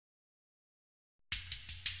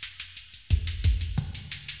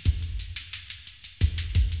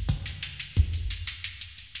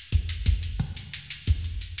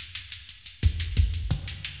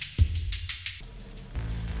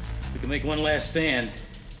make one last stand.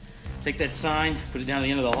 Take that sign, put it down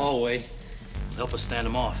the end of the hallway. It'll help us stand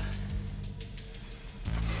them off.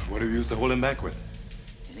 What do you use to hold him back with?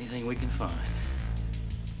 Anything we can find.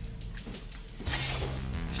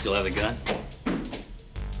 Still have the gun?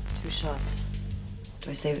 2 shots.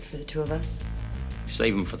 Do I save it for the 2 of us?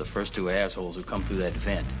 Save them for the first 2 assholes who come through that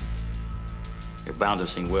vent. You're bound to have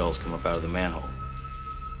seen Wells come up out of the manhole.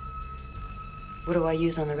 What do I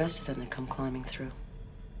use on the rest of them that come climbing through?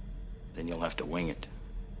 Then you'll have to wing it.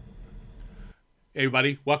 Hey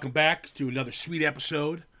everybody, welcome back to another sweet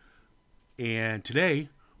episode. And today,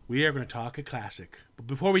 we are going to talk a classic. But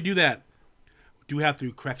before we do that, we do have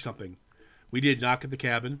to correct something. We did Knock at the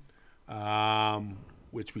Cabin,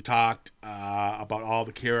 which we talked about all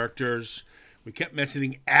the characters. We kept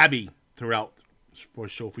mentioning Abby throughout.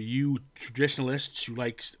 So for you traditionalists who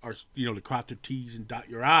like to cross their T's and dot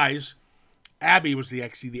your I's, Abby was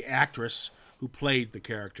actually the actress who played the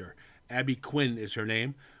character. Abby Quinn is her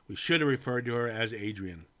name. We should have referred to her as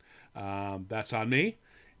Adrian. That's on me.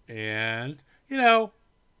 And, we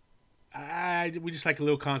just like a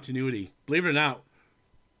little continuity. Believe it or not,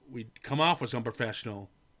 we come off as unprofessional,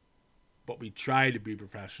 but we try to be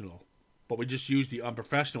professional. But we just use the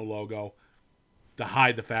unprofessional logo to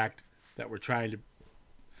hide the fact that we're trying to...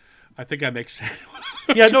 I think that makes sense.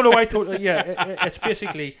 I totally... It's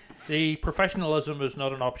basically... The professionalism is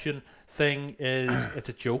not an option thing. It's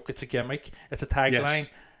a joke. It's a gimmick. It's a tagline.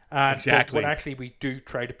 Yes, exactly. But actually, we do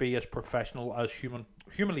try to be as professional as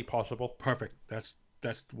humanly possible. Perfect. That's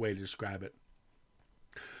the way to describe it.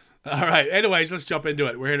 All right. Anyways, let's jump into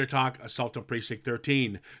it. We're here to talk Assault on Precinct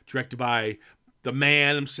 13, directed by the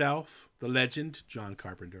man himself, the legend, John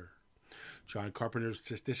Carpenter.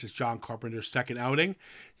 This is John Carpenter's second outing.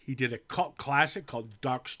 He did a cult classic called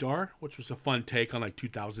Dark Star, which was a fun take on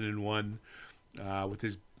 2001 with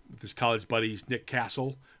his college buddies Nick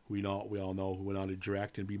Castle, who we all know who went on to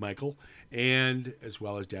direct and be Michael, and as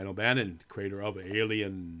well as Dan O'Bannon, creator of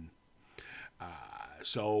Alien.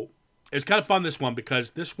 So it's kind of fun, this one,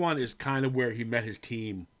 because this one is kind of where he met his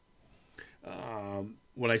team.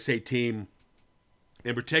 When I say team,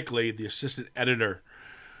 in particularly the assistant editor,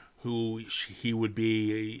 who he would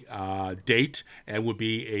be date and would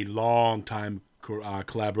be a long-time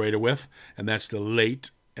collaborator with, and that's the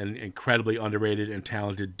late and incredibly underrated and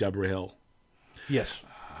talented Deborah Hill. Yes.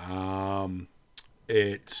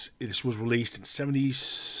 This was released in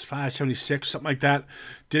 75, 76, something like that.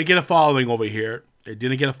 Didn't get a following over here. It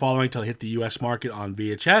didn't get a following until it hit the U.S. market on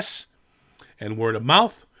VHS and word of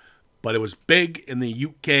mouth, but it was big in the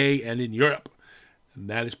UK and in Europe. And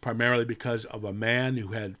that is primarily because of a man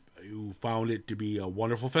who found it to be a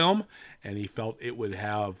wonderful film, and he felt it would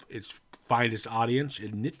find its audience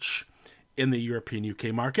and niche in the European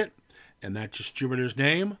UK market, and that distributor's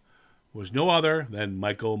name was no other than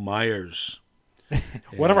Michael Myers.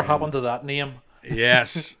 Whatever happened to that name?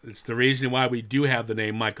 Yes, it's the reason why we do have the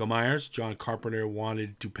name Michael Myers. John Carpenter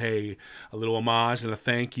wanted to pay a little homage and a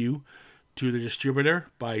thank you to the distributor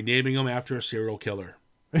by naming him after a serial killer.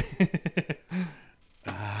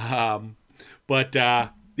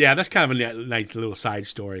 Yeah, that's kind of a nice little side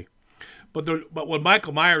story. But what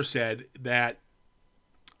Michael Myers said, that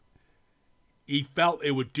he felt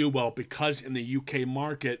it would do well because in the UK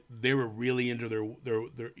market they were really into their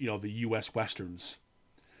the US westerns,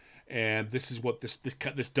 and this is what this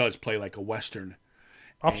does play like a western.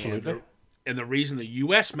 Absolutely. And the reason the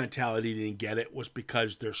US mentality didn't get it was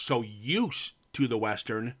because they're so used to the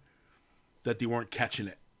western that they weren't catching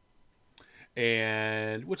it.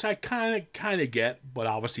 And which I kind of get, but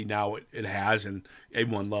obviously now it has, and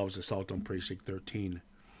everyone loves Assault on Precinct 13.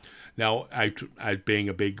 Now, I being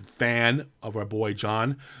a big fan of our boy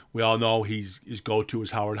John, we all know his go-to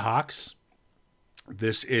is Howard Hawks.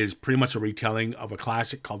 This is pretty much a retelling of a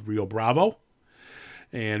classic called Rio Bravo,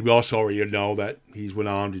 and we also already know that he's went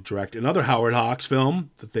on to direct another Howard Hawks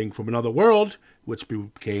film, The Thing from Another World, which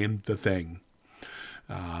became The Thing.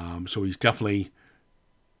 So he's definitely...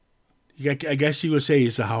 I guess you would say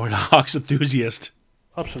he's a Howard Hawks enthusiast.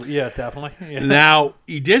 Absolutely, yeah, definitely. Yeah. Now,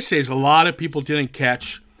 he did say a lot of people didn't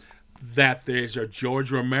catch that there's a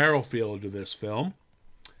George Romero feel to this film.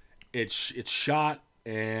 It's shot,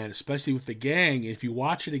 and especially with the gang, if you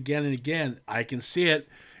watch it again and again, I can see it.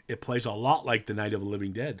 It plays a lot like The Night of the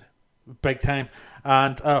Living Dead. Big time.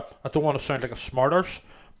 And I don't want to sound like a smarters,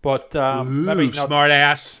 but maybe smart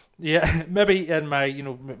ass. Yeah, maybe in my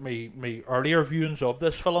my earlier viewings of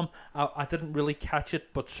this film, I didn't really catch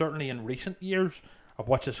it, but certainly in recent years, I've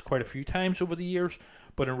watched this quite a few times over the years,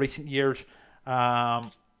 but in recent years,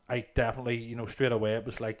 I definitely, straight away it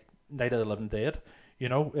was like Night of the Living Dead. You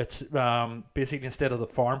know, it's basically instead of the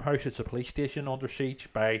farmhouse, it's a police station under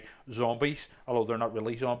siege by zombies. Although they're not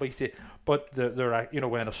really zombies, but they're you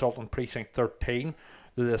know, in Assault on Precinct 13,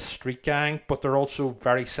 they're this street gang, but they're also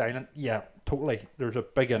very silent. Yeah, totally. There's a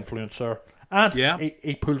big influence there, and Yeah.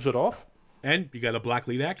 he pulls it off. And you got a black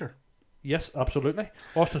lead actor. Yes, absolutely.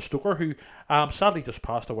 Austin Stoker, who sadly just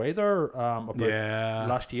passed away there about Yeah.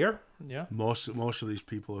 last year. Yeah. Most of these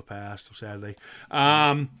people have passed, sadly.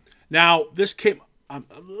 Now this came. I'm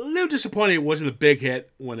a little disappointed it wasn't a big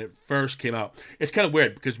hit when it first came out. It's kind of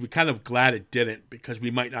weird because we're kind of glad it didn't, because we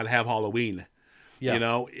might not have Halloween. Yeah. You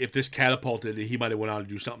know, if this catapulted it, he might have went on to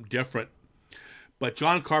do something different. But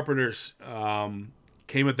John Carpenter's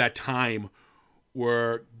came at that time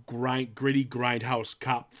where gritty grindhouse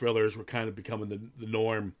cop thrillers were kind of becoming the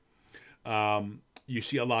norm. You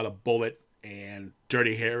see a lot of Bullet and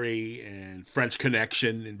Dirty Harry and French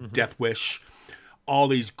Connection and Death Wish. All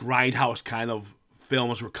these grindhouse kind of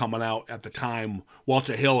films were coming out at the time.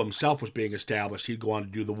 Walter Hill himself was being established. He'd go on to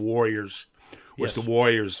do The Warriors, which Yes. The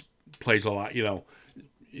Warriors plays a lot, you know,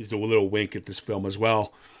 he's a little wink at this film as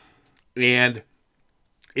well. And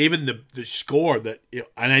even the score that,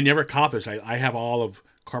 and I never caught this. I have all of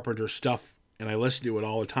Carpenter's stuff and I listen to it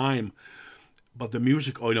all the time. But the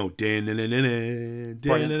music, oh no, Brilliant.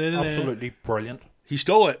 Absolutely brilliant. he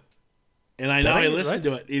stole it. And I know I he? listened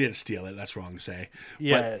Right. to it. He didn't steal it. That's wrong to say.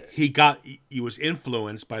 Yeah. But he was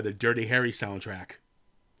influenced by the Dirty Harry soundtrack.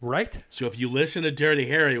 Right? So if you listen to Dirty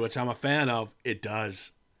Harry, which I'm a fan of, it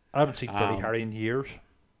does. I haven't seen Dirty Harry in years.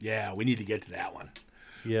 Yeah, we need to get to that one.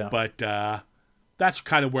 Yeah. But that's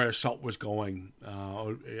kind of where Assault was going.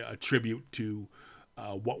 A tribute to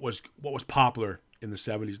what was popular in the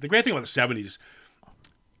 70s. The great thing about the 70s,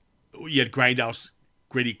 you had grindhouse,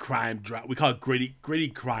 gritty crime drama. We call it gritty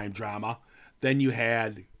crime drama. Then you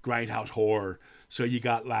had grindhouse horror. So you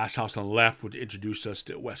got Last House on the Left, which introduced us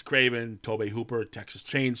to Wes Craven, Tobe Hooper, Texas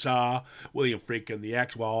Chainsaw, William Friedkin, The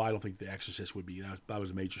X. Well, I don't think The Exorcist would be. That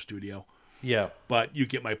was a major studio. yeah. But you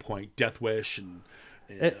get my point. Death Wish and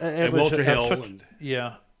It was Walter Hill. such, and,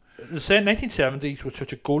 yeah. The 1970s was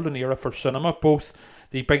such a golden era for cinema, both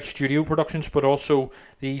the big studio productions, but also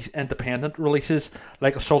these independent releases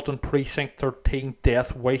like Assault on Precinct 13,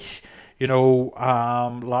 Death Wish, you know,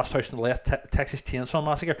 Last House on the Left, Texas Chainsaw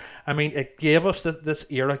Massacre. I mean, it gave us, this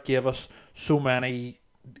era gave us so many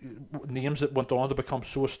names that went on to become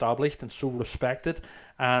so established and so respected,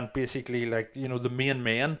 and basically, like, you know, the main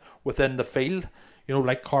men within the field, you know,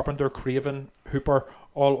 like Carpenter, Craven, Hooper,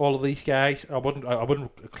 all of these guys. I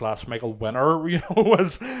wouldn't class Michael Winner, you know,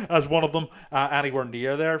 as one of them anywhere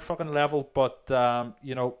near their fucking level. But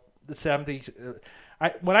you know, the 70s.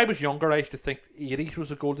 When I was younger, I used to think the 80s was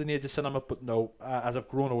the golden age of cinema, but no. As I've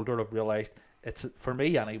grown older, I've realised it's, for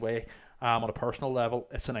me anyway, on a personal level,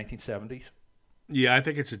 it's the 1970s. yeah, I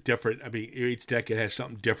think it's a different. I mean, each decade has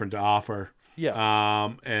something different to offer.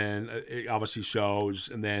 Yeah. And it obviously shows.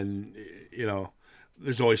 And then, you know,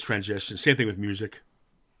 there's always transitions. Same thing with music.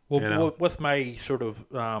 Well, you know. with my sort of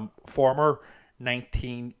former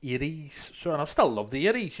 1980s, so, and I still love the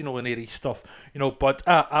 80s, you know, and 80s stuff, you know, but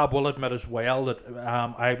I will admit as well that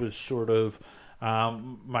I was sort of,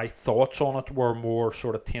 my thoughts on it were more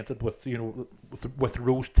sort of tainted with, you know, with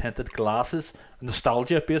rose tinted glasses,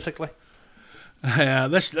 nostalgia, basically.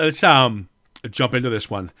 Let's jump into this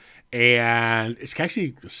one. And it's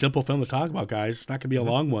actually a simple film to talk about, guys. It's not going to be a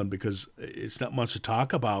long one because it's not much to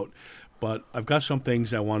talk about. But I've got some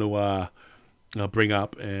things I want to bring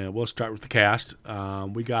up, and we'll start with the cast.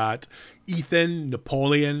 We got Ethan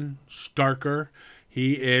Napoleon Starker.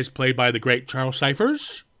 He is played by the great Charles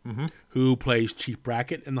Cyphers, who plays Chief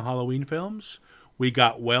Brackett in the Halloween films. We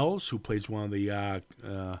got Wells, who plays one of the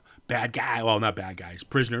bad guy. Well, not bad guys,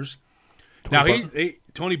 prisoners.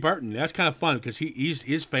 Tony Burton. That's kind of fun because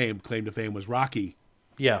his claim to fame was Rocky.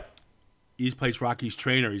 Yeah. He plays Rocky's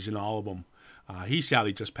trainer. He's in all of them. He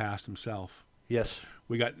sadly just passed himself. Yes.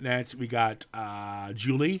 We got Nancy. We got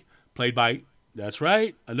Julie, played by, that's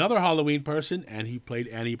right, another Halloween person, and he played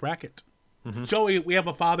Annie Brackett. So we have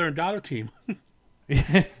a father and daughter team.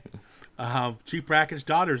 Chief Brackett's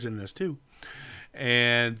daughter's in this too,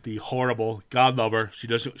 and the horrible God lover.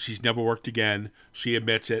 She's never worked again. She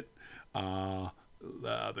admits it.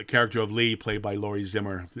 The character of Lee, played by Laurie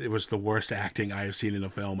Zimmer, it was the worst acting I have seen in a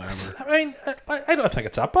film ever. I mean, I don't think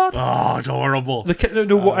it's that bad. Oh, it's horrible.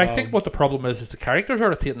 I think what the problem is the characters are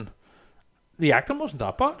irritating. The acting wasn't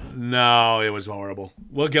that bad. No, it was horrible.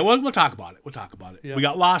 We'll talk about it. We'll talk about it. Yeah. We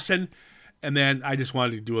got Lawson, and then I just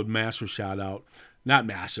wanted to do a massive shout out. Not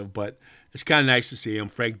massive, but it's kind of nice to see him.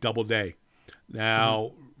 Frank Doubleday.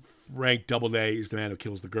 Now, Frank Doubleday is the man who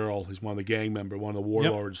kills the girl. He's one of the gang members, one of the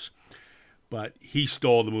warlords. but he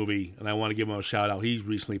stole the movie, and I want to give him a shout out. He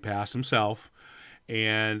recently passed himself,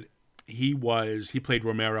 and he played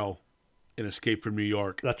Romero in Escape from New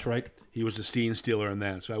York. That's right. He was the scene stealer in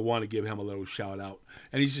that, so I want to give him a little shout out.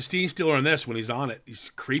 And he's the scene stealer in this when he's on it. He's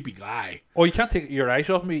a creepy guy. Oh, you can't take your eyes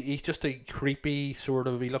off me. He's just a creepy sort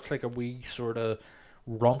of. He looks like a wee sort of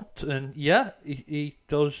runt, and yeah, he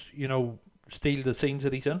does steal the scenes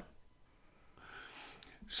that he's in.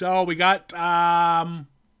 So we got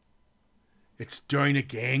it's during a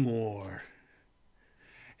gang war.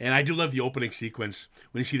 And I do love the opening sequence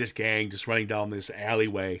when you see this gang just running down this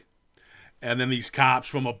alleyway. And then these cops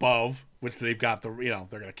from above, which they've got they're going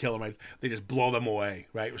to kill them. They just blow them away,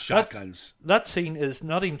 right, with shotguns. That scene is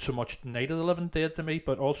not even so much Night of the Living Dead to me,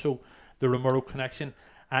 but also the Romero connection.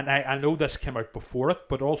 And I know this came out before it,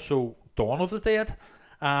 but also Dawn of the Dead.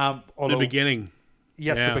 The beginning.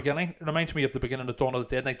 Yes, Yeah. the beginning. It reminds me of the beginning of Dawn of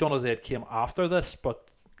the Dead. Like, Dawn of the Dead came after this, but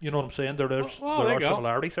you know what I'm saying? There are you go.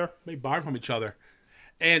 similarities there. They borrow from each other.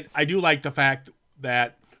 And I do like the fact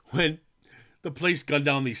that when the police gunned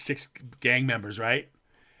down these 6 gang members, right?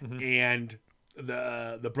 Mm-hmm. And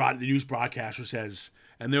the news broadcaster says,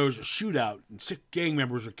 and there was a shootout, and 6 gang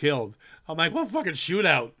members were killed. I'm like, what fucking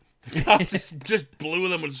shootout? The cops just blew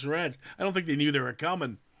them in shreds. I don't think they knew they were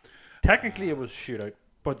coming. Technically, it was a shootout,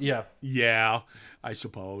 but yeah. Yeah, I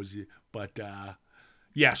suppose. But,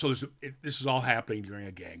 yeah, so this is all happening during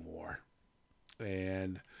a gang war.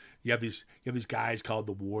 And you have these guys called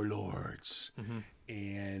the Warlords. Mm-hmm.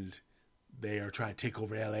 And they are trying to take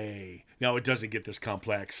over L.A. Now, it doesn't get this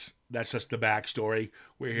complex. That's just the backstory.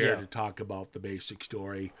 We're here to talk about the basic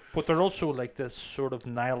story. But they're also like this sort of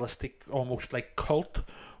nihilistic, almost like cult,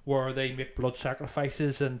 where they make blood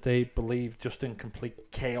sacrifices and they believe just in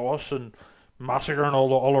complete chaos and massacre and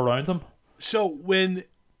all around them. So when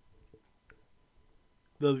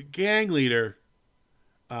the gang leader,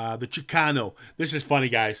 the Chicano, this is funny,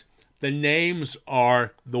 guys. The names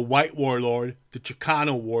are the White Warlord, the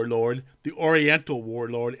Chicano Warlord, the Oriental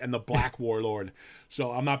Warlord, and the Black Warlord.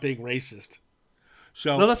 So I'm not being racist.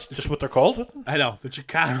 So no, that's just what they're called. Isn't it? I know, the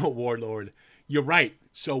Chicano Warlord. You're right.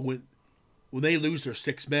 So when they lose their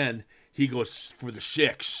 6 men, he goes for the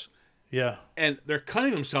 6. Yeah. And they're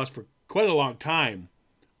cutting themselves for quite a long time.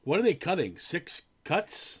 What are they cutting? 6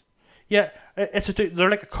 cuts? Yeah, they're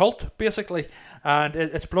like a cult, basically. And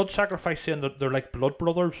it's blood sacrifice, saying that they're like blood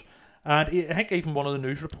brothers. And I think even one of the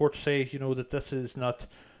news reports says, that this is not.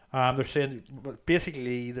 They're saying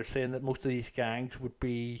that most of these gangs would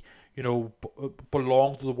be,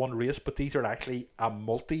 belong to the one race, but these are actually a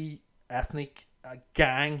multi-ethnic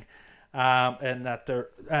gang, and that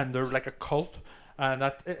they're like a cult, and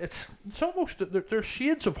that it's almost there's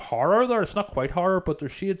shades of horror there. It's not quite horror, but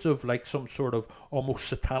there's shades of like some sort of almost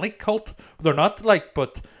satanic cult. They're not like,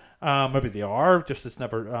 but maybe they are. Just it's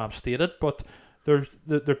never stated, but. They're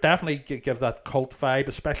definitely give that cult vibe,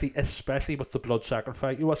 especially with the blood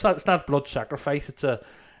sacrifice. Well, it's not blood sacrifice.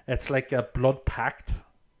 It's like a blood pact.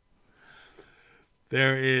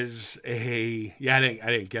 There is I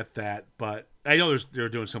didn't get that, but I know they're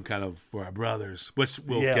doing some kind of for our brothers, which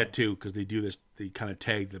we'll get to because they do this. They kind of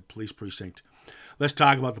tag the police precinct. Let's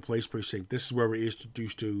talk about the police precinct. This is where we're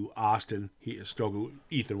introduced to Austin.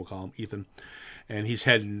 Ethan, we'll call him Ethan, and he's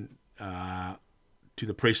heading to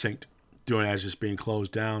the precinct. Doing as it's being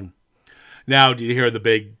closed down. Now, did you hear the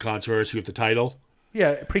big controversy with the title?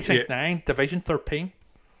 Yeah, Precinct 9, Division 13.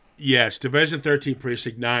 Yes, Division 13,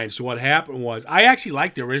 Precinct 9. So what happened was, I actually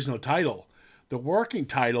liked the original title. The working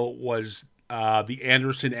title was the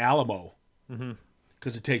Anderson Alamo,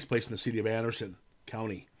 because it takes place in the city of Anderson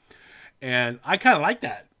County. And I kind of like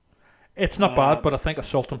that. It's not bad, but I think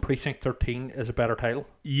Assault on Precinct 13 is a better title.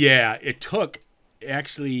 Yeah, it took,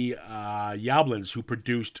 actually, Yablans, who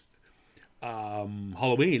produced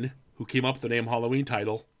Halloween, who came up with the name Halloween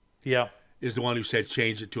title, is the one who said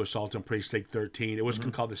change it to Assault on Precinct 13. It was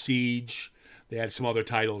called The Siege. They had some other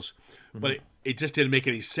titles, but it just didn't make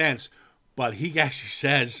any sense. But he actually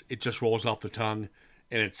says it just rolls off the tongue,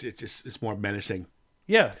 and it's more menacing.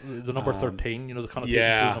 Yeah, the number 13, the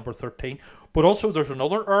connotation to number 13. But also there's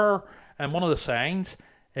another error, and one of the signs,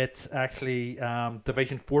 it's actually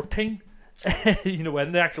Division 14. In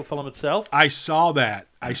the actual film itself. I saw that.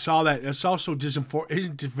 It's also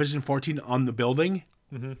isn't Division 14 on the building?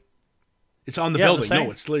 Mm-hmm. It's on the building. No,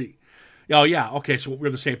 it's Lee. Oh, yeah. Okay, so we're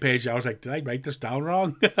on the same page. I was like, did I write this down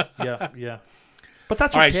wrong? Yeah. But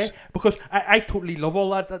that's all okay, because I totally love all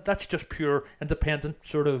that. That's just pure independent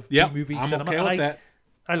sort of movie I'm cinema. Okay with that.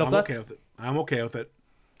 I love that. I'm okay with it.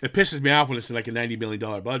 It pisses me off when it's like a $90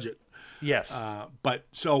 million budget. Yes. But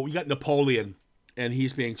so we got Napoleon. and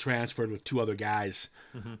he's being transferred with 2 other guys.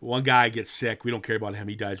 One guy gets sick. We don't care about him.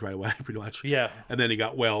 He dies right away, pretty much. Yeah. And then you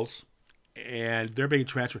got Wells, and they're being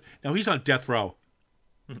transferred. Now he's on death row.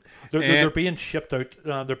 They're being shipped out.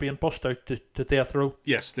 They're being bussed out to death row.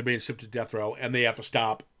 Yes, they're being shipped to death row, and they have to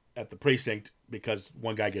stop at the precinct because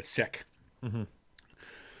one guy gets sick.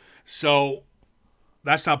 So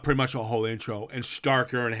that's not pretty much a whole intro. And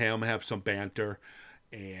Starker and him have some banter,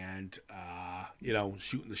 and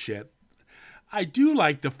shooting the shit. I do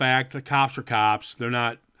like the fact the cops are cops. They're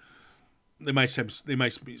not. They might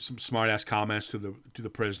be some smart ass comments to the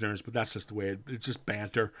prisoners, but that's just the way it's just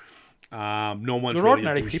banter. No one's They're really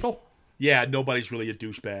ordinary people. Yeah, nobody's really a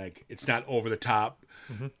douchebag. It's not over the top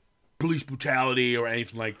police brutality or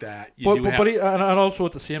anything like that. And also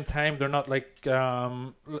at the same time, they're not like they're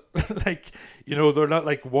not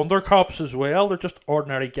like wonder cops as well. They're just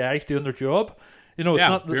ordinary guys doing their job. It's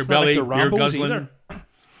not like they're Rambos either.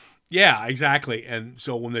 Yeah, exactly. And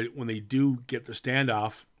so when they do get the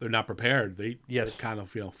standoff, they're not prepared. They're kind of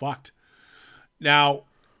fucked. Now,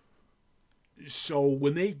 so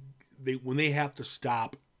when they have to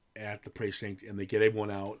stop at the precinct and they get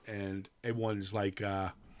everyone out and everyone's like,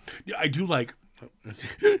 I do like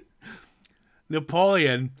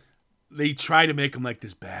Napoleon. They try to make him like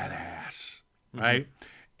this badass, right?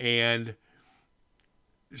 And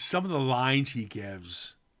some of the lines he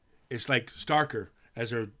gives, it's like Starker.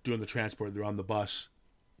 As they're doing the transport, they're on the bus.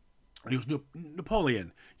 He goes,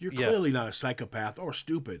 Napoleon, you're clearly not a psychopath or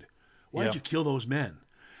stupid. Why did you kill those men?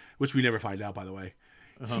 Which we never find out, by the way.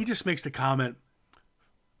 He just makes the comment,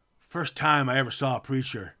 first time I ever saw a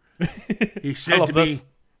preacher. He said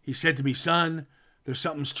to me, son, there's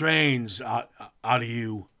something strange out of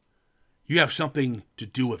you. You have something to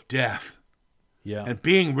do with death. Yeah. And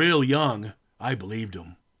being real young, I believed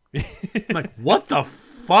him. I'm like, what the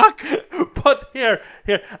fuck? But here,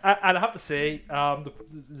 I'd have to say,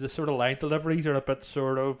 the sort of line deliveries are a bit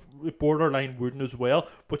sort of borderline wooden as well.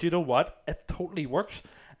 But you know what? It totally works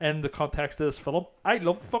in the context of this film. I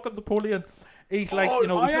love fucking Napoleon. He's like, he's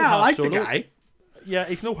no Han like Solo. the guy. Yeah,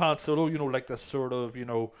 he's no Han Solo. Like this sort of,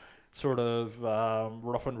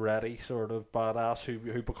 rough and ready sort of badass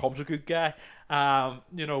who becomes a good guy. But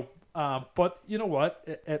you know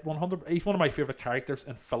what? At 100, he's one of my favorite characters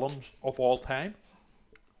in films of all time.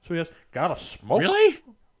 So yes, gotta smoke. Really?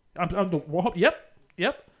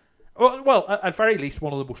 Yep. Well, at very least,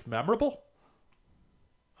 one of the most memorable.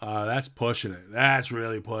 That's pushing it. That's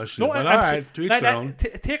really pushing No, it. But all right, to each their own.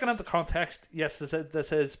 Taken into context, yes,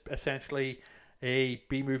 this is essentially a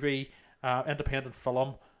B-movie, independent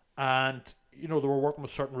film, and they were working with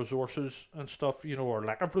certain resources and stuff, or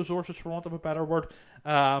lack of resources, for want of a better word,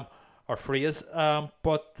 or phrase.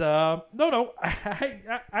 But no,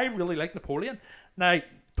 I really like Napoleon. Now,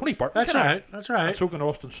 Tony Burton. That's right. And so can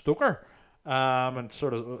Austin Stoker. And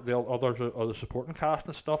sort of the others are the supporting cast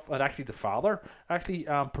and stuff. And actually the father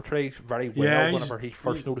portrays very well whenever he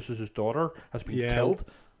first notices his daughter has been killed.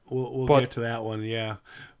 We'll get to that one, yeah.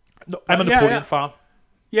 No, I'm a Napoleon fan.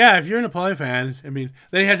 Yeah, if you're a Napoleon fan, I mean,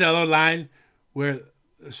 then he has that other line where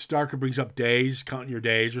Starker brings up days, counting your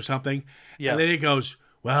days or something. Yeah. And then he goes,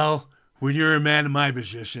 well, when you're a man in my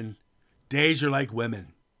position, days are like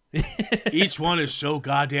women. Each one is so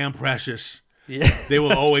goddamn precious. Yeah. They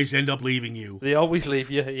will always end up leaving you. They always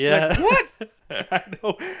leave you, yeah. Like, what? I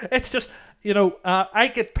know. It's just,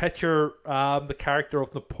 I could picture the character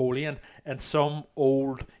of Napoleon in some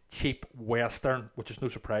old, cheap Western, which is no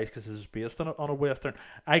surprise because this is based on a Western.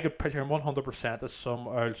 I could picture him 100% as some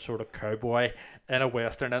old sort of cowboy in a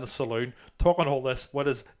Western, in a saloon, talking all this, what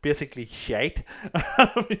is basically shite,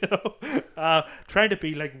 trying to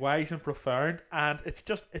be like wise and profound, and it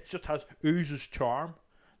just has oozes charm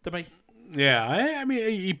to me. Yeah, I mean,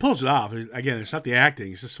 he pulls it off. Again, it's not the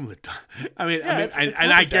acting; it's just some of the.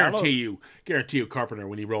 I guarantee you, Carpenter,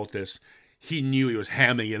 when he wrote this, he knew he was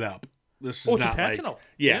hamming it up. This is not intentional.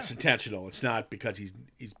 It's intentional. It's not because he's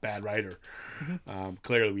a bad writer. Mm-hmm.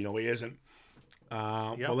 Clearly, we know he isn't.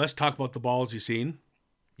 Well, let's talk about the balls you've seen.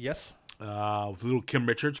 Yes. With little Kim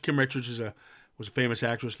Richards. Kim Richards was a famous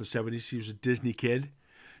actress in the 70s. She was a Disney kid.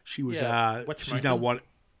 She was. She's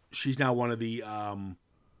now one of the.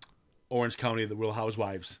 Orange County, the Real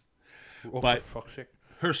Housewives. Oh, but for fuck's sake.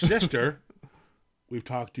 Her sister, we've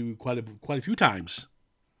talked to quite a few times.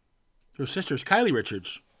 Her sister is Kylie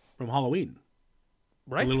Richards from Halloween.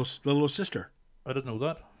 Right. The little sister. I didn't know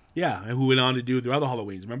that. Yeah, and who went on to do the other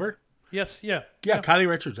Halloweens, remember? Yes, yeah. Yeah, Kylie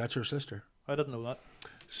Richards, that's her sister. I didn't know that.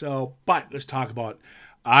 So, but let's talk about,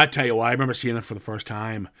 I tell you what, I remember seeing it for the first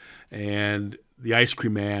time, and the Ice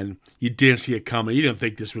Cream Man, you didn't see it coming. You didn't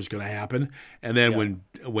think this was going to happen. And then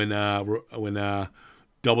when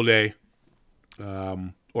Doubleday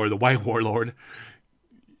or the White Warlord,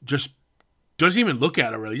 just doesn't even look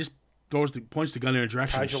at her really. Just points the gun in her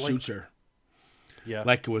direction and Casually. shoots her. Yeah.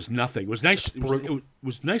 Like it was nothing. It was nice. It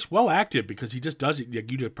was nice, well acted because he just does it.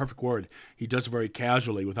 Like you did a perfect word. He does it very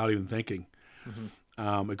casually without even thinking.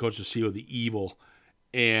 It goes to see the evil,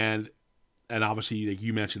 and obviously, like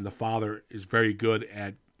you mentioned, the father is very good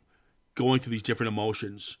at going through these different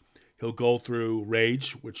emotions. He'll go through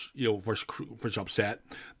rage, which first upset,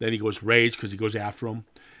 then he goes rage because he goes after him,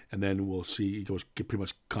 and then we'll see he goes get pretty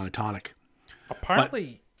much catatonic.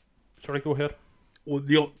 Apparently, sorry, go ahead.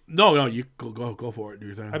 Well, no, you go for it. Do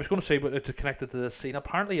your thing. I was going to say, but to connect it to this scene,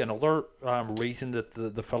 apparently another reason that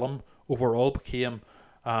the film overall became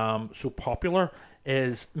so popular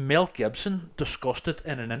is Mel Gibson discussed it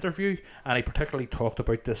in an interview, and he particularly talked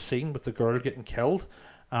about this scene with the girl getting killed,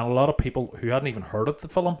 and a lot of people who hadn't even heard of the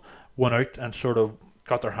film went out and sort of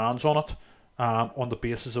got their hands on it on the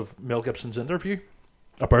basis of Mel Gibson's interview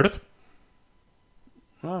about it.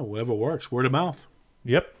 Oh, whatever works. Word of mouth.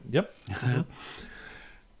 Yep.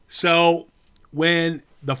 So when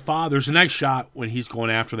there's a nice shot when he's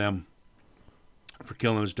going after them for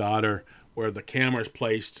killing his daughter, where the camera is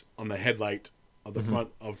placed on the headlight of the front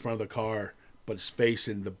of the car, but it's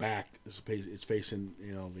facing the back. It's facing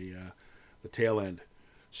the tail end,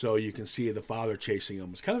 so you can see the father chasing him.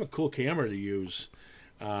 It's kind of a cool camera to use,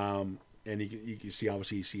 and you can see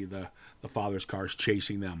obviously the father's cars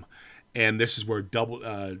chasing them, and this is where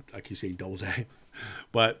I keep saying double day,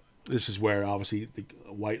 but this is where obviously the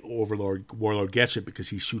White Warlord gets it because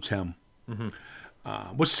he shoots him.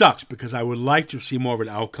 Which sucks because I would like to see more of an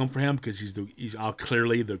outcome for him because he's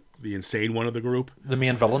clearly the insane one of the group, The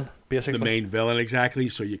main villain, basically. the main villain exactly.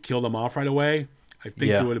 So you killed him off right away. I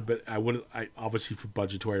think Yeah. it would have been. I obviously for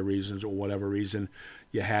budgetary reasons or whatever reason,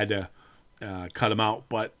 you had to cut him out.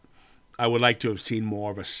 But I would like to have seen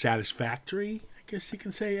more of a satisfactory, I guess you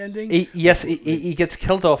can say, ending. He gets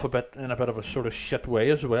killed off in a bit of a sort of shit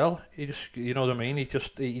way as well. He just, you know what I mean?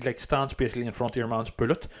 He like stands basically in front of your man's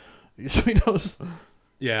bullet. So he does.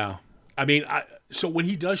 Yeah, I mean, so when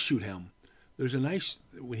he does shoot him, there's a nice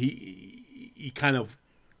when he kind of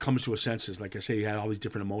comes to his senses. Like I say, he had all these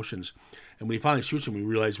different emotions, and when he finally shoots him, we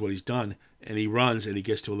realize what he's done, and he runs and he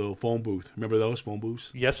gets to a little phone booth. Remember those phone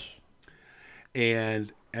booths? Yes.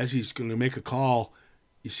 And as he's going to make a call,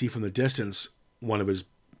 you see from the distance one of his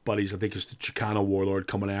buddies, I think it's the Chicano warlord,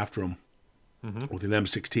 coming after him with an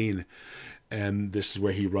M16, and this is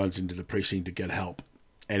where he runs into the precinct to get help.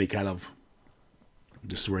 And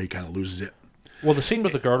this is where he kind of loses it. Well, the scene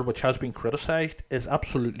with the girl, which has been criticised, is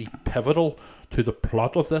absolutely pivotal to the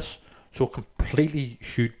plot of this, so completely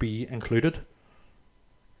should be included.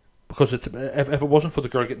 Because if it wasn't for the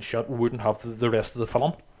girl getting shot, we wouldn't have the rest of the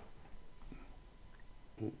film.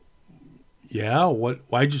 Yeah,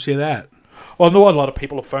 why'd you say that? Well, I know a lot of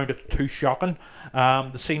people have found it too shocking,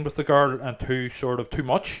 the scene with the girl, and too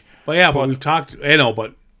much. Well, yeah, but we've talked. I know,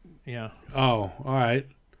 but Yeah. oh, all right.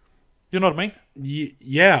 You know what I mean?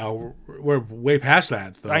 Yeah, we're way past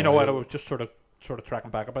that. Though. I know. I was just sort of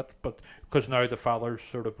tracking back a bit, but because now the father's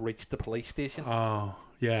sort of reached the police station. Oh,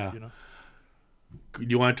 yeah. You know. Do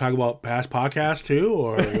you want to talk about past podcasts too,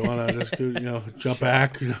 or you want to just jump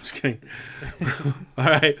back? Just kidding. All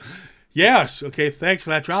right. Yes. Okay. Thanks for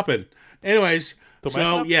that drop in. Anyways,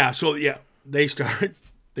 so they start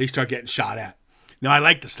getting shot at. Now I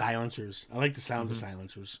like the silencers. I like the sound of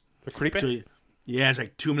silencers. They're creepy. So it's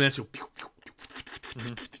like 2 minutes of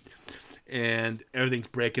and everything's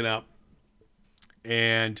breaking up.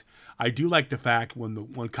 And I do like the fact when the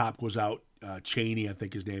one cop goes out, Cheney, I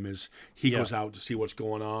think his name is, he goes out to see what's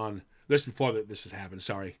going on. This is before this has happened,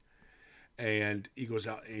 sorry. And he goes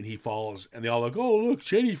out and he falls, and they all like, "Oh, look,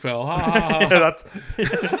 Cheney fell!" Ha ha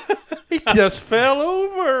ha. He just fell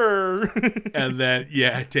over. And then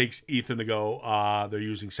it takes Ethan to go. They're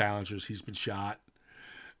using silencers. He's been shot.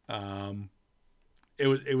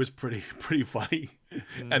 It was pretty funny,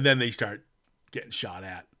 and then they start getting shot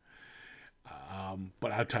at.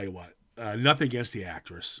 But I'll tell you what, nothing against the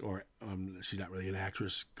actress, or she's not really an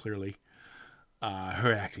actress. Clearly,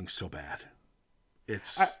 her acting's so bad.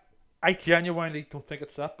 I genuinely don't think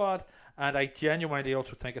it's that bad, and I genuinely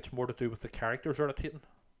also think it's more to do with the characters irritating.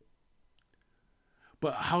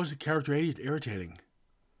 But how is the character irritating?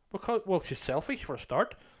 Because, well, she's selfish for a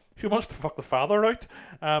start. She wants to fuck the father out,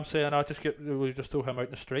 saying, we'll just throw him out in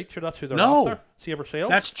the street. Sure, that's who they're after. Save herself.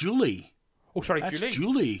 That's Julie. Oh, sorry, That's Julie.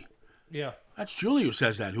 Julie. Yeah. That's Julie who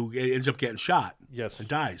says that, who ends up getting shot. Yes. And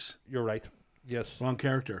dies. You're right. Yes. Wrong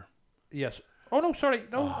character. Yes. Oh, no, sorry.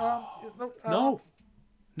 No.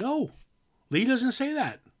 No. Lee doesn't say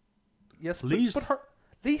that. Yes, Lee's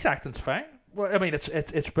Lee's acting's fine. Well, I mean, it's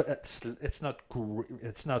not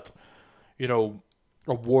it's not, you know,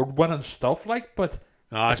 award-winning stuff like, but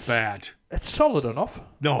Oh, it's bad. it's solid enough.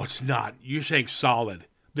 No, it's not. You're saying solid.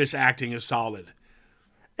 This acting is solid.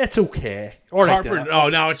 It's okay. All right, Carpenter. then. Oh,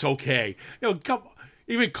 now it's okay.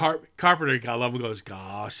 Even Carpenter, I love him. Goes,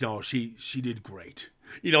 gosh, no, she did great.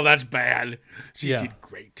 That's bad. She Yeah. did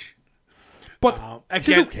great. But she's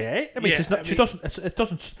again, okay. I mean, yeah, she's not. I She mean- doesn't.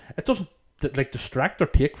 It doesn't like distract or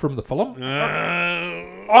take from the film.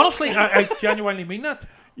 Honestly, I genuinely mean that.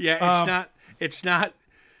 Yeah, it's not.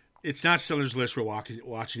 It's not Schindler's List we're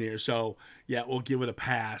watching here. So yeah, we'll give it a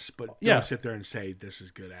pass. But Yeah. don't sit there and say this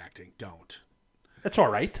is good acting. Don't. It's all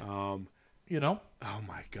right. You know. Oh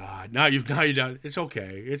my God! Now you've done. It's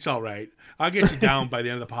okay. It's all right. I'll get you down by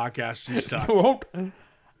the end of the podcast. You suck. Won't.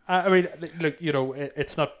 I mean, look,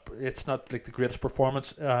 it's not like the greatest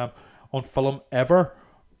performance on film ever.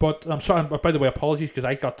 But I'm sorry. By the way, apologies because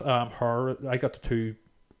I got the two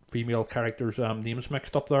female characters' names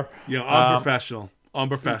mixed up there. Unprofessional.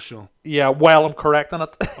 Unprofessional. Yeah, well, I'm correct on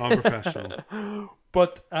it. Unprofessional.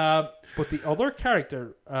 But the other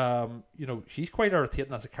character, she's quite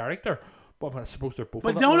irritating as a character. But I suppose they're both.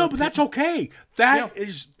 But a no, little but that's irritating.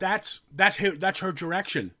 okay. That's her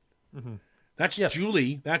direction. Mm-hmm. That's Yes.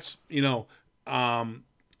 Julie. That's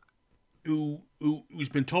who's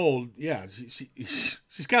been told. Yeah,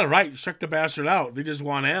 she's got it right. Check the bastard out. They just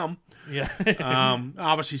want him. Yeah.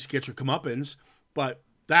 Obviously, she gets her comeuppance, but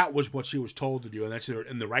that was what she was told to do, and that's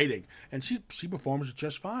in the writing. And she performs it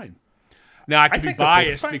just fine. Now I could be think they're both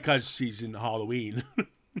biased fine. because she's in Halloween.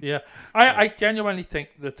 Yeah, I genuinely think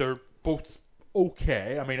that they're both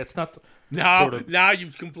okay. I mean, it's not Now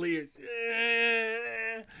you've completed.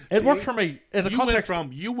 It works for me in the context.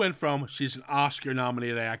 You went from she's an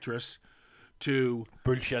Oscar-nominated actress to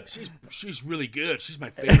Bullshit. she's really good. She's my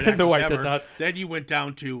favorite actress No, I ever. did not. Then you went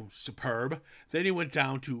down to superb. Then you went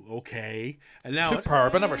down to okay, and now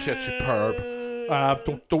Superb. I never said superb.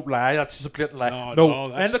 Don't lie. That's just a blatant lie. No, No,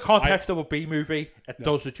 that's- in the context of a B movie, it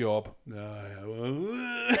does the job.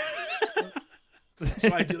 So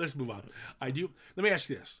let's move on. Let me ask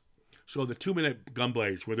you this. So the 2-minute gun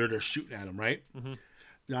blades where they're just shooting at him, right? Mm-hmm.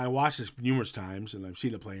 Now I watched this numerous times and I've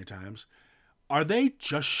seen it plenty of times. Are they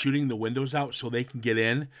just shooting the windows out so they can get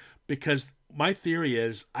in? Because my theory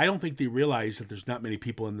is I don't think they realize that there's not many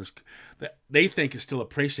people in this that they think is still a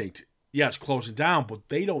precinct. Yeah, it's closing down, but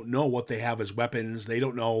they don't know what they have as weapons. They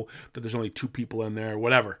don't know that there's only 2 people in there,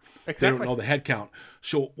 whatever. They Exactly. don't know the head count.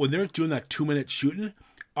 So when they're doing that 2-minute shooting,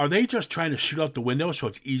 are they just trying to shoot out the window so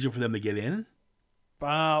it's easier for them to get in?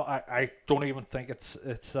 Well, I don't even think it's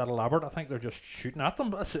that elaborate. I think they're just shooting at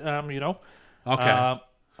them. Okay.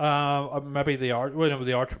 Maybe they are. Well,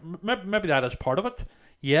 they are. Maybe that is part of it.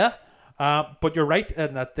 Yeah. But you're right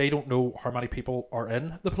in that they don't know how many people are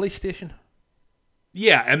in the police station.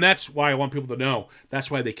 Yeah, and that's why I want people to know. That's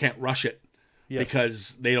why they can't rush it. Yes.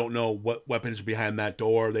 Because they don't know what weapons are behind that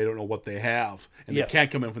door. They don't know what they have. And Yes. they can't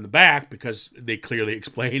come in from the back because they clearly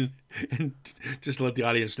explain and just to let the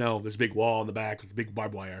audience know there's a big wall in the back with a big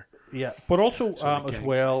barbed wire. Yeah, but also they as can't.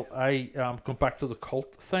 well, I going back to the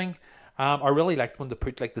cult thing. I really liked when they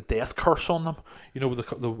put like the death curse on them. With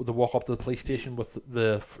the walk up to the police station with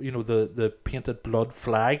the painted blood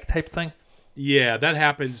flag type thing. Yeah, that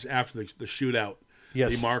happens after the shootout.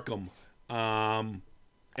 Yes. They mark them. And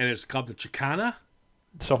it's called the Chicana.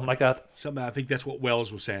 Something like that. Something, I think that's what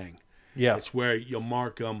Wells was saying. Yeah. It's where you'll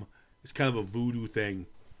mark them. It's kind of a voodoo thing.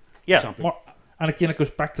 Yeah. something. And again, it goes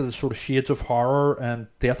back to the sort of shades of horror and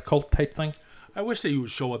death cult type thing. I wish they would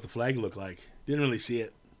show what the flag looked like. Didn't really see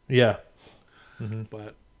it. Yeah.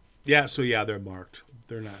 But, yeah, so yeah, they're marked.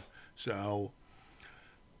 They're not. So,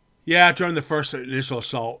 yeah, during the first initial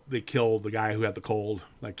assault, they killed the guy who had the cold.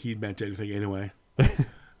 Like he meant anything anyway. At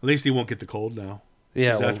least he won't get the cold now.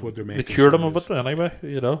 Yeah. 'Cause that's what their main They cured him concern of is. it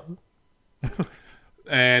anyway,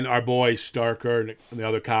 And our boy Starker and the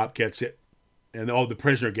other cop gets it. And the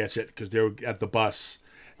prisoner gets it because they were at the bus.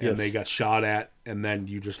 And Yes. they got shot at. And then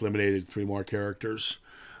you just eliminated 3 more characters.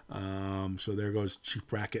 So there goes Chief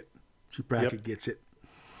Brackett. Chief Brackett gets it.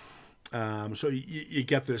 So you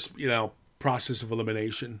get this, process of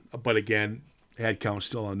elimination. But again, head count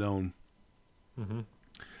still unknown. Mm-hmm.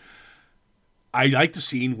 I like the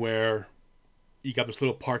scene where you got this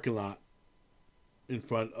little parking lot in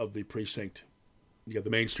front of the precinct. You got the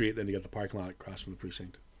main street, then you got the parking lot across from the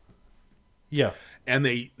precinct. Yeah. And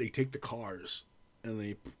they take the cars and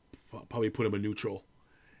they probably put them in neutral.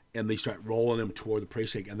 And they start rolling them toward the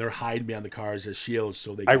precinct. And they're hiding behind the cars as shields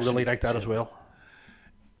so they I can really shoot. like that as well.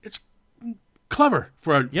 It's clever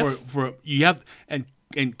for Yes. for you have, and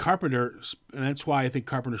and Carpenter, and that's why I think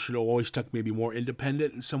Carpenter should have always stuck maybe more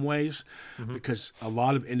independent in some ways, because a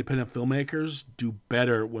lot of independent filmmakers do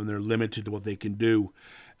better when they're limited to what they can do,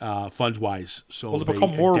 funds wise. So Well, they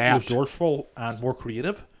become more adapt. resourceful and more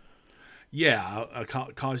creative. Yeah,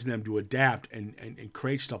 causing them to adapt and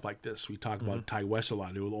create stuff like this. We talk about Ty West a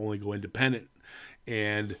lot; who will only go independent,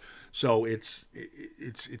 and so it's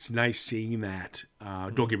nice seeing that.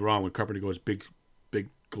 Don't get me wrong; when Carpenter goes big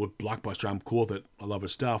go blockbuster, I'm cool with it. I love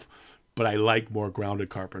his stuff, but I like more grounded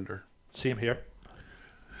Carpenter. Same here.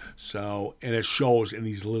 So, and it shows in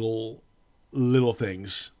these little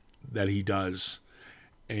things that he does,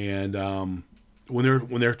 and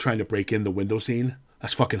when they're trying to break in the window scene.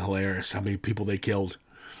 That's fucking hilarious. How many people they killed?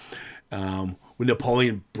 When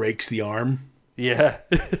Napoleon breaks the arm. Yeah.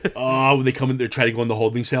 When they come in, they're trying to go in the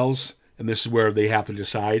holding cells, and this is where they have to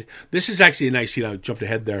decide. This is actually a nice scene. I jumped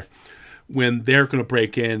ahead there. When they're going to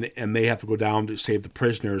break in, and they have to go down to save the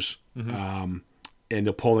prisoners, and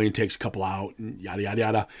Napoleon takes a couple out, and yada yada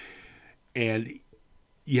yada, and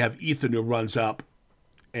you have Ethan who runs up,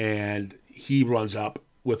 and he runs up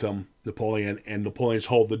with them, Napoleon, and Napoleon's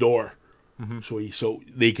hold the door. So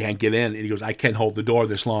they can't get in, and he goes, "I can't hold the door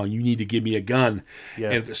this long. You need to give me a gun." Yeah.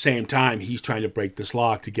 And at the same time, he's trying to break this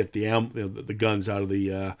lock to get the guns out of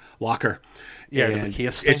the locker. Yeah, and the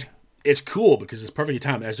case thing. it's cool because it's perfect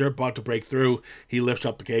time. As they're about to break through, he lifts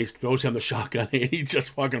up the case, throws him the shotgun, and he just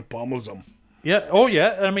fucking pummels them. Yeah. Oh,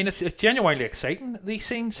 yeah. I mean, it's genuinely exciting, these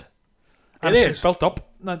scenes. And It it's is. been built up.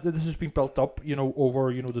 Now, this has been built up, over,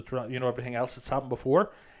 everything else that's happened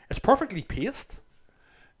before. It's perfectly paced.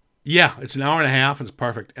 Yeah, it's an hour and a half, and it's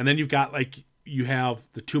perfect. And then you have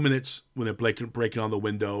the 2 minutes when they're breaking on the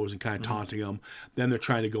windows and kind of taunting them. Then they're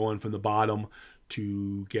trying to go in from the bottom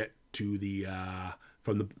to get to the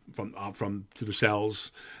from to the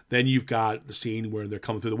cells. Then you've got the scene where they're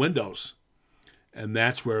coming through the windows, and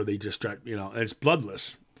that's where they just start. And it's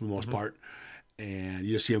bloodless for the most part, and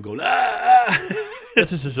you just see them going, "Ah!"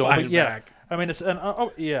 This is a zombie. Flying Yeah. back. I mean, it's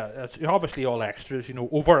it's obviously all extras,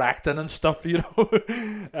 overacting and stuff,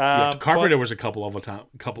 Carpenter was a couple of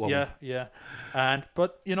them. Yeah.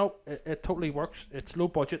 But it totally works. It's low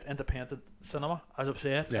budget independent cinema, as I've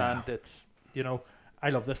said, Yeah. and it's I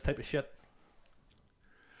love this type of shit.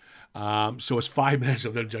 So it's 5 minutes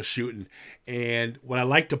of them just shooting, and what I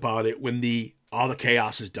liked about it when all the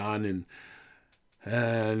chaos is done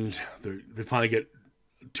and they finally get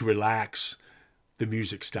to relax, the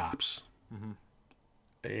music stops,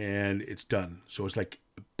 and it's done. So it's like,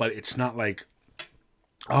 but it's not like,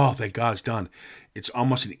 oh, thank God it's done. It's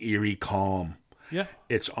almost an eerie calm. Yeah.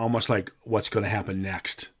 It's almost like what's going to happen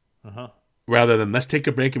next, rather than let's take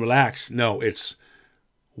a break and relax. No, it's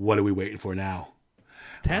what are we waiting for now?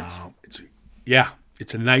 Tense.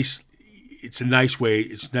 It's a nice way.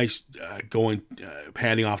 It's nice going,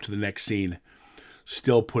 panning off to the next scene,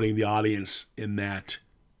 still putting the audience in that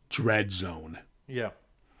dread zone. Yeah.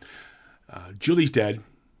 Julie's dead.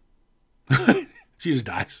 She just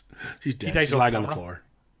dies. She's dead. dies She's off lying on the camera. floor.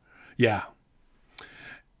 Yeah.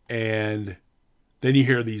 And then you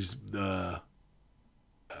hear these.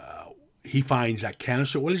 He finds that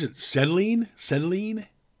canister. What is it? Acetylene?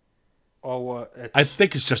 Oh, it's I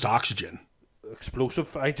think it's just oxygen.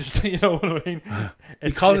 explosive. I just, you know what I mean?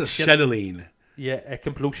 He calls it it's shit. acetylene. Yeah, it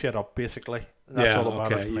can blow shit up, basically. That's all that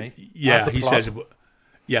matters to me. Yeah, And the he plot. says,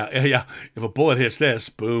 yeah. If a bullet hits this,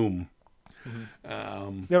 boom.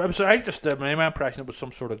 Yeah, so I just my impression it was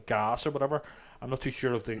some sort of gas or whatever. I'm not too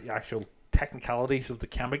sure of the actual technicalities of the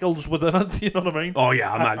chemicals within it. You know what I mean? Oh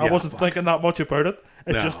yeah, I wasn't thinking that much about it.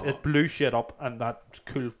 It No. just it blew shit up, and that's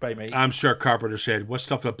cool by me. I'm sure Carpenter said, "What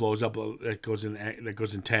stuff that blows up that goes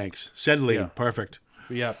in tanks? Acetylene, Yeah. perfect."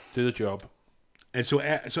 But yeah, do the job. And so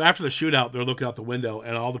after the shootout, they're looking out the window,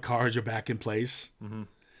 and all the cars are back in place.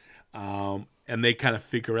 And they kind of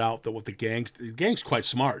figure out that the gang's quite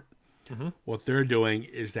smart. What they're doing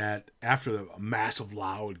is that after the massive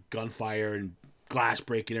loud gunfire and glass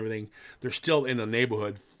breaking and everything, they're still in the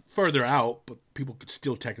neighborhood further out, but people could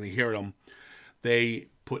still technically hear them. They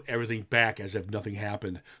put everything back as if nothing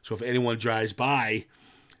happened. So if anyone drives by,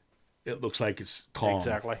 it looks like it's calm.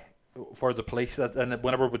 Exactly. For the police, and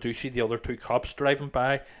whenever we do see the other two cops driving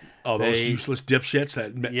by, Oh, those they- useless dipshits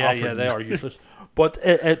that yeah, they are useless. But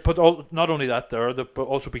not only that, they've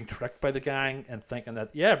also been tricked by the gang and thinking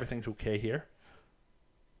that everything's okay here.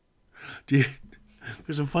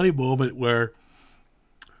 There's a funny moment where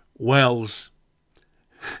Wells,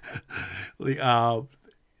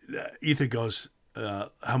 Ethan goes,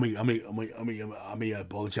 "How many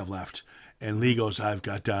bullets you have left?" And Lee goes, I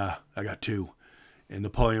got 2." And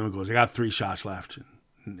Napoleon goes, "I got 3 shots left."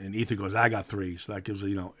 And Ethan goes, "I got 3." So that gives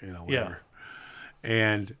whatever.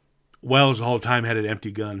 And Wells the whole time had an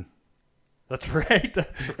empty gun. That's right.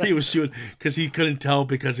 That's right. He was shooting because he couldn't tell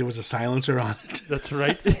because there was a silencer on it. That's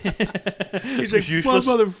right. He's was like, useless.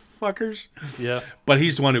 "Well, motherfuckers." Yeah. But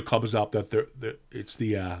he's the one who comes up that it's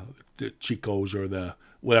the Chicos or the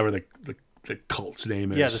whatever the cult's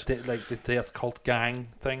name is. Yeah, the death cult gang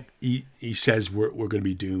thing. He says we're going to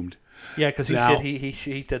be doomed. Yeah, because he Now-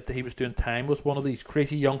 said he was doing time with one of these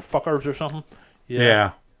crazy young fuckers or something.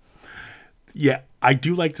 Yeah. Yeah, I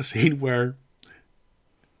do like the scene where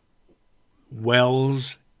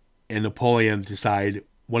Wells and Napoleon decide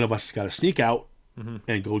one of us has got to sneak out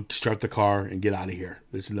and go start the car and get out of here.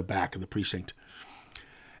 It's in the back of the precinct.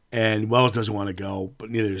 And Wells doesn't want to go, but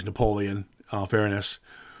neither does Napoleon, in all fairness.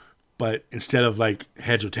 But instead of like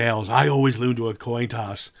heads or tails, I always lean to a coin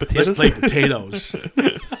toss. Potatoes? Let's play potatoes.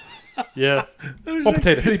 Yeah. was Oh, like-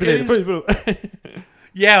 potato, three it potato.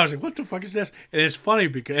 Yeah, I was like, what the fuck is this? And it's funny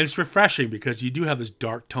because and it's refreshing because you do have this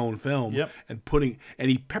dark tone film Yep. and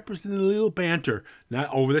he peppers in a little banter, not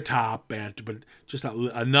over the top banter, but just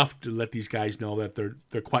enough to let these guys know that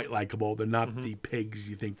they're quite likable. They're not the pigs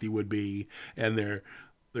you think they would be, and they're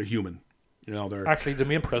human. You know, they're Actually, the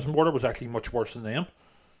main prison warder was actually much worse than them.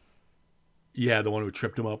 the one who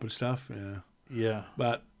tripped him up and stuff. Yeah, Yeah.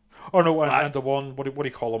 but Oh no, and the one what do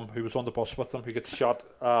you call him who was on the bus with them who gets shot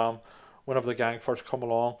whenever the gang first come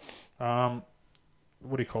along.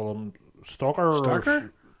 What do you call him? Stalker?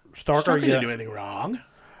 Starker? Starker, Starker yeah. didn't do anything wrong.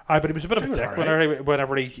 Aye, but he was a bit of a was dick alright.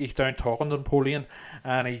 whenever he's down talking to Napoleon,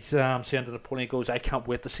 and he's saying to Napoleon, he goes, "I can't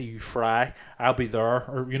wait to see you fry. I'll be there,"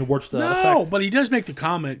 or words to that No, effect. but he does make the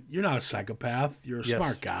comment, "You're not a psychopath. You're a Yes.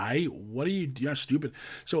 smart guy. What are you? You're not stupid."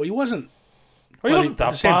 So he wasn't. Well, he but wasn't that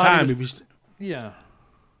at the same bad. time, He if was- he's yeah.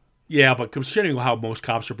 yeah, but considering how most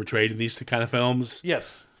cops are portrayed in these kind of films,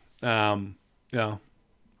 Yes. you know,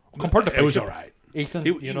 Compared to it was Bishop, all right. Ethan,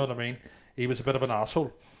 you know what I mean? He was a bit of an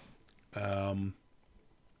asshole.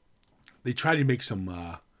 They tried to make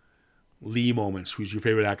some Lee moments. Who's your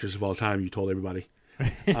favorite actress of all time? You told everybody.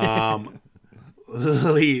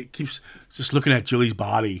 Lee keeps just looking at Julie's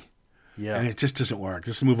body, Yeah. and it just doesn't work.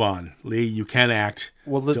 Let's move on. Lee, you can act.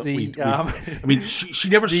 Well, I mean, she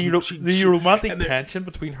never. the romantic tension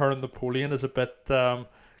between her and Napoleon is a bit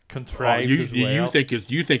contrived as well.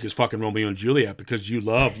 you think it's fucking Romeo and Juliet because you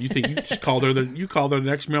think you just called her the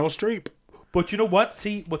next Meryl Streep. But you know what?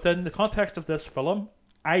 See, within the context of this film,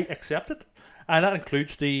 I accept it, and that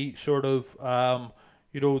includes the sort of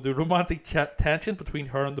the romantic tension between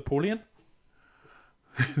her and Napoleon.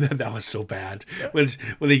 That was so bad when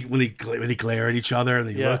they glare at each other and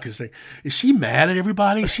they Yeah. look. It's like, is she mad at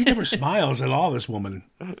everybody? She never smiles at all. This woman.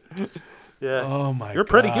 Yeah. Oh my! You're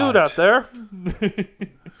pretty good out there.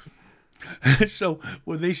 So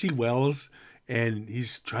when they see Wells and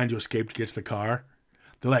he's trying to escape to get to the car,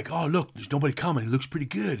 they're like, "Oh look, there's nobody coming. He looks pretty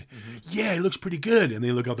good. Yeah, he looks pretty good." And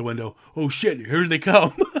they look out the window. Oh shit! Here they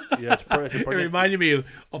come. Yeah, it's It brilliant. reminded me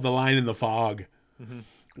of the line in The Fog,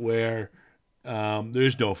 where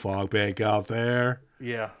there's no fog bank out there,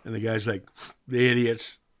 Yeah. and the guy's like, "The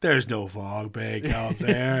idiots, there's no fog bank out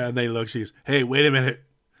there," and they look, she goes, "Hey, wait a minute,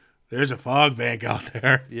 there's a fog bank out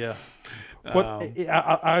there." Yeah. But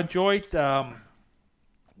I enjoyed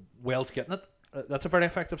Wells getting it. That's a very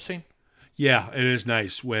effective scene. Yeah, it is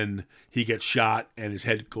nice when he gets shot and his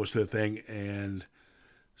head goes to the thing, and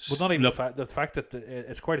Well, not even the fact that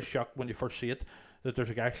it's quite a shock when you first see it that there's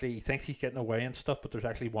he thinks he's getting away and stuff, but there's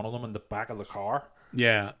actually one of them in the back of the car.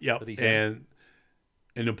 yeah, that he's in.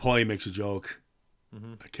 and Napoleon makes a joke.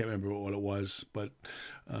 I can't remember what it was, but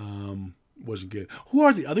wasn't good. Who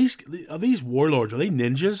are these warlords? Are they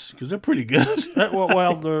ninjas? Because they're pretty good.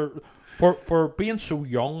 Well, they're for being so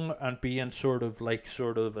young and being sort of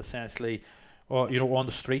essentially, on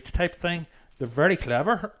the streets type thing. They're very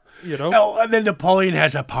clever. Oh, and then Napoleon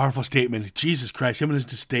has a powerful statement. Jesus Christ, him and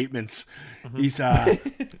his statements. He's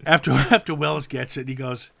after Wells gets it, he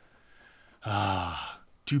goes,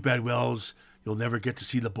 "Too bad, Wells. You'll never get to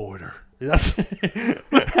see the border." That's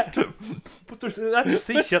but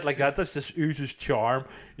see shit like that. That just oozes charm.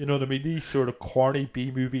 You know what I mean? These sort of corny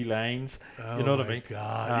B movie lines. You know what I mean?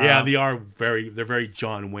 God. Yeah, they're very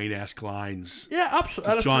John Wayne-esque lines. Yeah,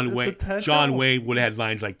 absolutely. John Wayne would have had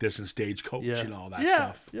lines like this in Stagecoach and all that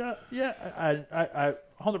stuff. Yeah. I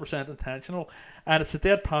 100% intentional, and it's a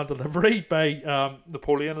deadpan delivery by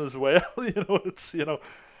Napoleon as well.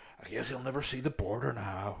 I guess he'll never see the border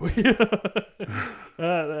now.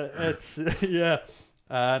 It's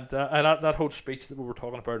And that whole speech that we were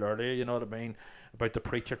talking about earlier, you know what I mean, about the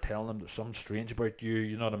preacher telling them there's something strange about you,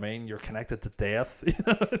 you know what I mean, you're connected to death. You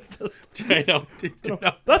know, it's just, I know.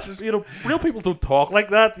 that's, you know, real people don't talk like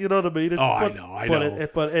that. You know what I mean? I know.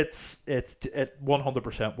 But it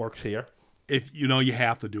 100% works here. If you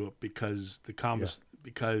have to do it because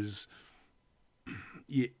because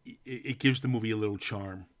it gives the movie a little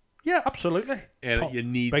charm. Yeah, absolutely. And you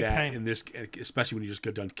need big that time. in this, especially when you just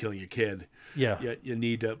got done killing a kid. Yeah. You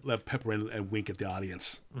need to let pepper in and wink at the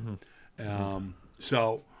audience. Mm-hmm.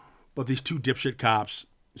 But these two dipshit cops,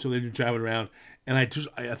 so they're driving around, and I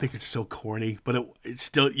think it's so corny, but it's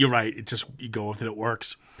still, you're right. It just, you go with it, it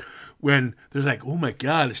works. When they're like, oh my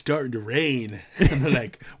God, it's starting to rain. And they're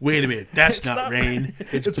like, wait a minute, that's not rain.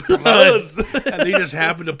 It's blood. And they just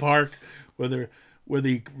happen to park where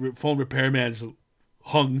the phone repairman's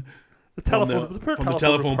hung The from telephone, the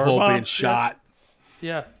telephone pole being shot.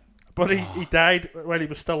 Yeah. But he died while he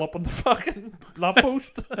was still up on the fucking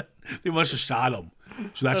lamppost. They must have shot him.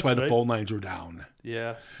 So that's why the right. phone lines were down.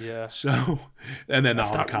 Yeah. So, and then all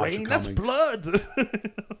the Not cops rain, are that's coming. blood.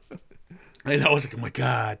 I know, I was like, oh my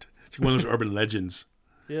God. It's like one of those urban legends.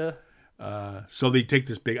 Yeah. So they take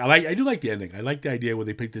this big, I do like the ending. I like the idea where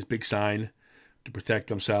they pick this big sign to protect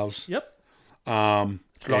themselves. Yep.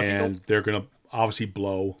 It's logical. And they're going to obviously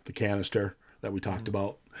blow the canister that we talked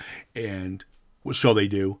about. And so they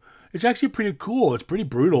do. It's actually pretty cool. It's pretty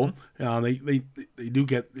brutal. They do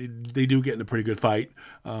get in a pretty good fight.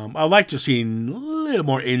 I like to see a little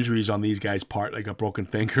more injuries on these guys' part, like a broken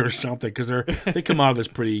finger or something, because they come out of this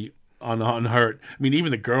pretty unhurt. I mean,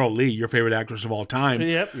 even the girl Lee, your favorite actress of all time.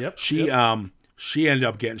 Yep. She ended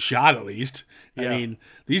up getting shot at least. Yeah. I mean,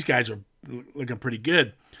 these guys are looking pretty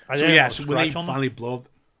good. I So didn't yeah, have a so when they scratch on them. finally blow.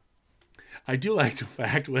 I do like the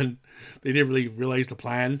fact when they didn't really realize the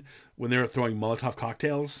plan when they were throwing Molotov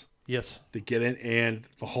cocktails. Yes. To get in, and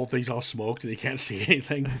the whole thing's all smoked, and they can't see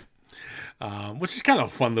anything, which is kind of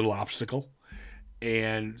a fun little obstacle.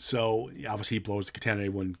 And so, obviously, he blows the container,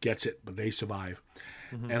 everyone gets it, but they survive.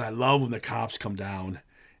 And I love when the cops come down,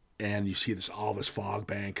 and you see all this fog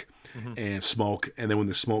bank and smoke, and then when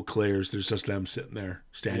the smoke clears, there's just them sitting there,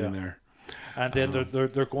 standing there. And then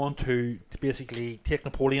they're going to basically take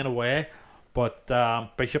Napoleon away, but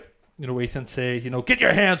Bishop, Ethan says, get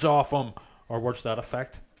your hands off him, or words to that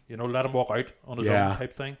effect. Let him walk out on his own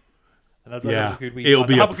type thing. And that was a good wee, it'll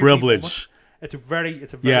be a good wee privilege. moment. It's a very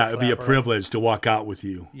it'll be a clever- privilege to walk out with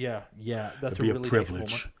you. Yeah, that's It'll be a really a privilege.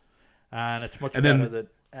 nice moment. And it's much And better then-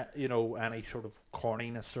 than any sort of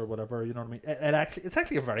corniness or whatever. You know what I mean? It's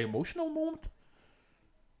actually a very emotional moment.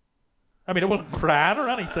 I mean, I wasn't crying or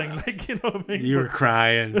anything, you know what I mean? You were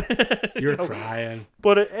crying. You're crying.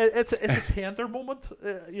 But it's a tender moment,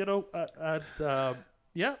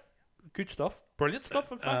 yeah, good stuff, brilliant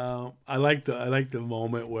stuff. In fact, I like the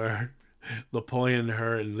moment where Napoleon,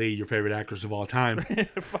 her, and Lee, your favorite actress of all time,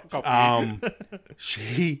 fuck up.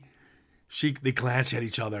 they glance at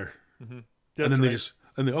each other, and That's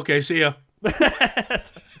then right. okay, see ya.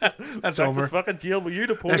 That's Back over. to fucking jail with you,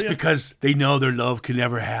 Napoleon. That's because they know their love can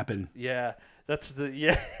never happen. Yeah,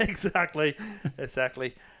 exactly.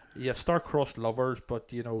 Yeah, star-crossed lovers,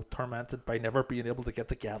 but tormented by never being able to get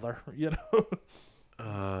together.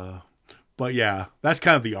 But yeah, that's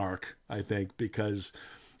kind of the arc, I think, because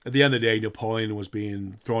at the end of the day, Napoleon was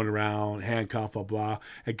being thrown around, handcuffed, blah blah.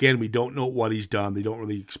 Again, we don't know what he's done. They don't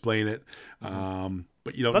really explain it.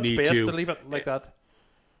 But you don't That's need best to to leave it like that.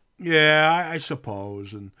 Yeah, I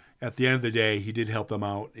suppose. And at the end of the day, he did help them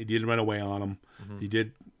out. He did run away on them. He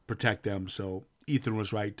did protect them. So Ethan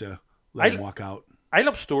was right to let him walk out. I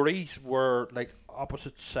love stories where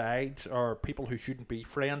opposite sides or people who shouldn't be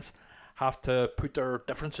friends have to put their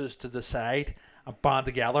differences to the side and band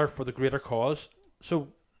together for the greater cause. So,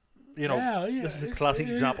 this is a classic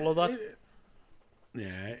example of that.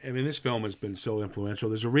 Yeah, I mean, this film has been so influential.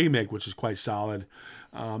 There's a remake which is quite solid.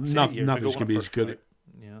 Years Nothing's ago going to when be it as first good. came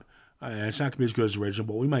out. Yeah. It's not going to be as good as the original,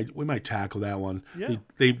 but we might tackle that one. Yeah.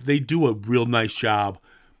 They do a real nice job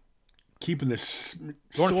keeping the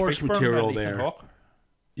Lawrence source Fishburne material and Ethan there. Hawke.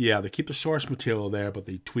 Yeah, they keep the source material there, but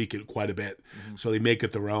they tweak it quite a bit, so they make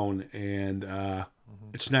it their own, and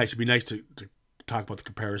it's nice. It'd be nice to talk about the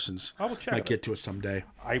comparisons. I will check Might it get to it someday.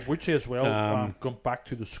 I would say as well, going back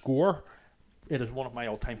to the score, it is one of my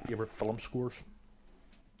all-time favorite film scores.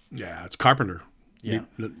 Yeah, it's Carpenter. Yeah,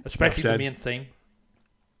 You- especially the said. main theme.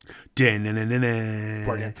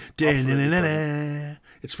 Brilliant.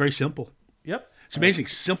 It's very simple. Yep, It's amazing,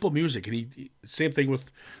 simple music, and he same thing with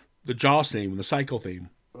the Jaws theme and the Psycho theme.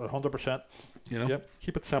 100%. You know, Yep,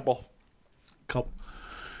 keep it simple. Couple.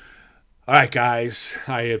 All right, guys.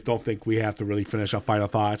 I don't think we have to really finish our final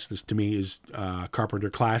thoughts. This to me is Carpenter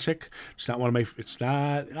classic. It's not one of my. It's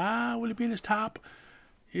not. Would it be in his top?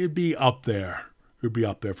 It'd be up there. It would be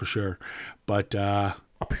up there for sure. But A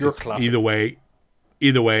pure classic.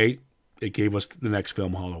 either way, it gave us the next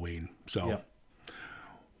film, Halloween. So, Yeah.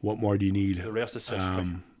 what more do you need? The rest is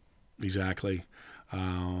history. Exactly.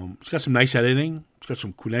 It's got some nice editing. It's got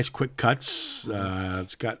some nice quick cuts.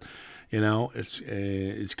 It's got,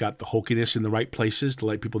 it's got the hokiness in the right places to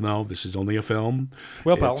let people know this is only a film.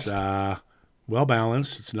 Well balanced. It's well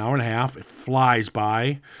balanced. It's an hour and a half. It flies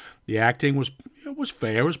by. The acting was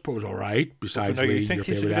fair. It was all right. Besides So now you Lee, think your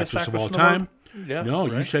she's favorite the best actress of all actress in the time. world? Yeah, No,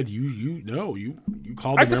 you right. said you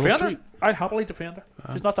called I'd her Meryl defend Streep. her. I'd happily defend her.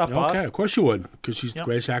 She's not that bad. Okay, of course you would, because she's the Yep.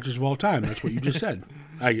 greatest actress of all time. That's what you just said.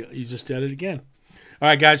 You just said it again. All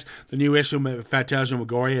right, guys. The new issue of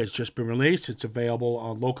Phantasmagoria has just been released. It's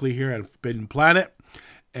available locally here at Forbidden Planet,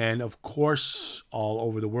 and of course, all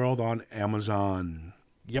over the world on Amazon.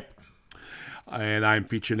 Yep. And I'm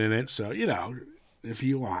featured in it, so if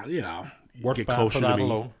you want, you Worth get bad closer for to that me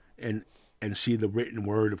alone. and see the written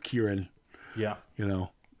word of Kieran. Yeah.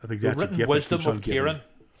 I think The that's a written gift that wisdom keeps on of giving. Kieran.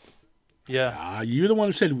 Yeah. You're the one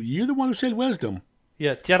who said wisdom.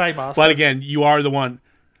 Yeah. Jedi Master. But again, you are the one.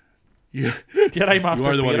 Jedi Master You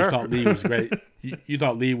are the one who Vader. thought Lee was great. You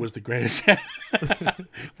thought Lee was the greatest.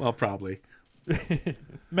 Well, probably.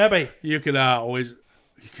 Maybe. You can always.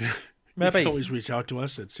 You Maybe. can always reach out to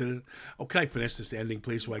us at Citizen. Oh, can I finish this ending,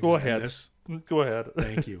 please? So I can Go just end ahead. This? Go ahead.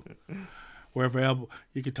 Thank you. We're available.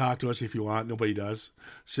 You can talk to us if you want. Nobody does.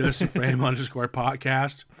 Citizen Frame _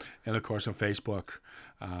 podcast, and of course on Facebook.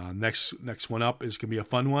 Next one up is gonna be a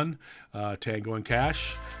fun one, Tango and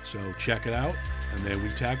Cash. So check it out, and then we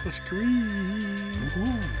tackle Scream.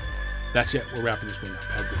 That's it. We're wrapping this one up.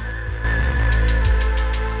 Have a good one.